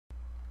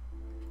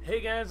Hey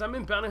guys, I'm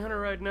in Bounty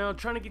Hunter right now,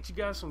 trying to get you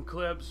guys some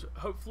clips,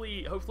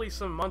 hopefully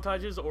some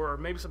montages or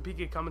maybe some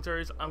pking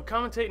commentaries. I'm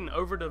commentating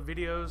over the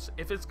videos.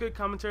 If it's good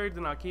commentary,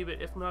 then I'll keep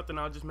it. If not, then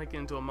I'll just make it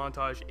into a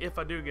montage if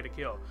I do get a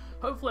kill.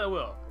 Hopefully I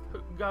will.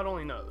 God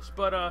only knows.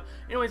 But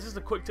anyways, just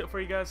a quick tip for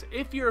you guys.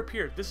 If you're a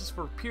peer, this is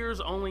for peers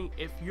only.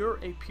 If you're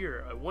a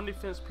peer, a one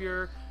defense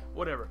peer,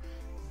 whatever,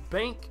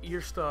 bank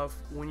your stuff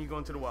when you go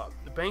into the wild.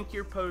 Bank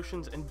your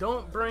potions and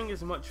don't bring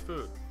as much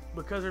food.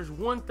 Because there's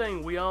one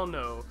thing we all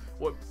know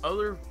what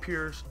other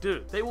peers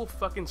do. They will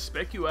fucking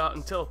spec you out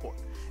and teleport.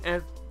 And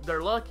if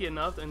they're lucky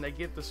enough and they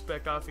get the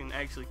spec off and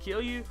actually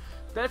kill you,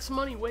 that's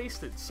money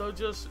wasted. So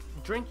just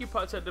drink your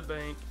pots at the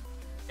bank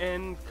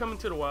and come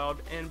into the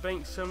wild and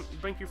bank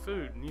your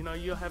food. You know,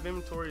 you'll have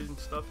inventories and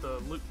stuff to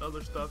loot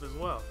other stuff as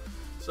well.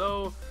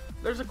 So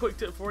there's a quick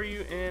tip for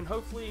you, and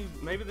hopefully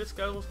maybe this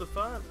guy wants to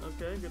fight.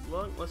 Okay, good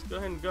luck. Let's go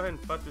ahead and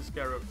fight this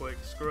guy real quick.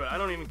 Screw it. I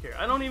don't even care.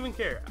 I don't even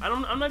care.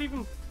 I'm not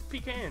even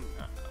pking.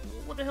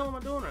 What the hell am I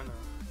doing right now?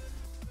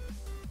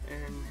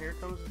 And here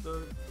comes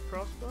the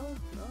crossbow.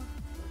 No?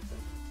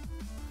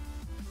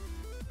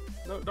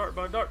 Okay. No, dart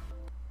by dart.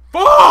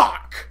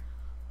 Fuck!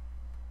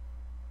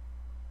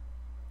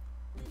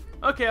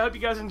 Okay, I hope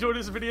you guys enjoyed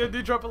this video.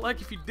 Do drop a like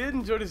if you did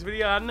enjoy this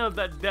video. I know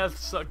that death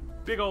sucked.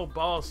 Big old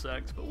ball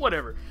sucks, but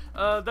whatever.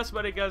 That's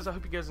about it, guys. I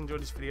hope you guys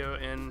enjoyed this video,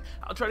 and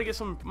I'll try to get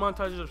some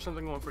montages or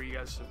something going for you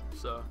guys soon.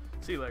 So,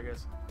 see you later,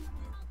 guys.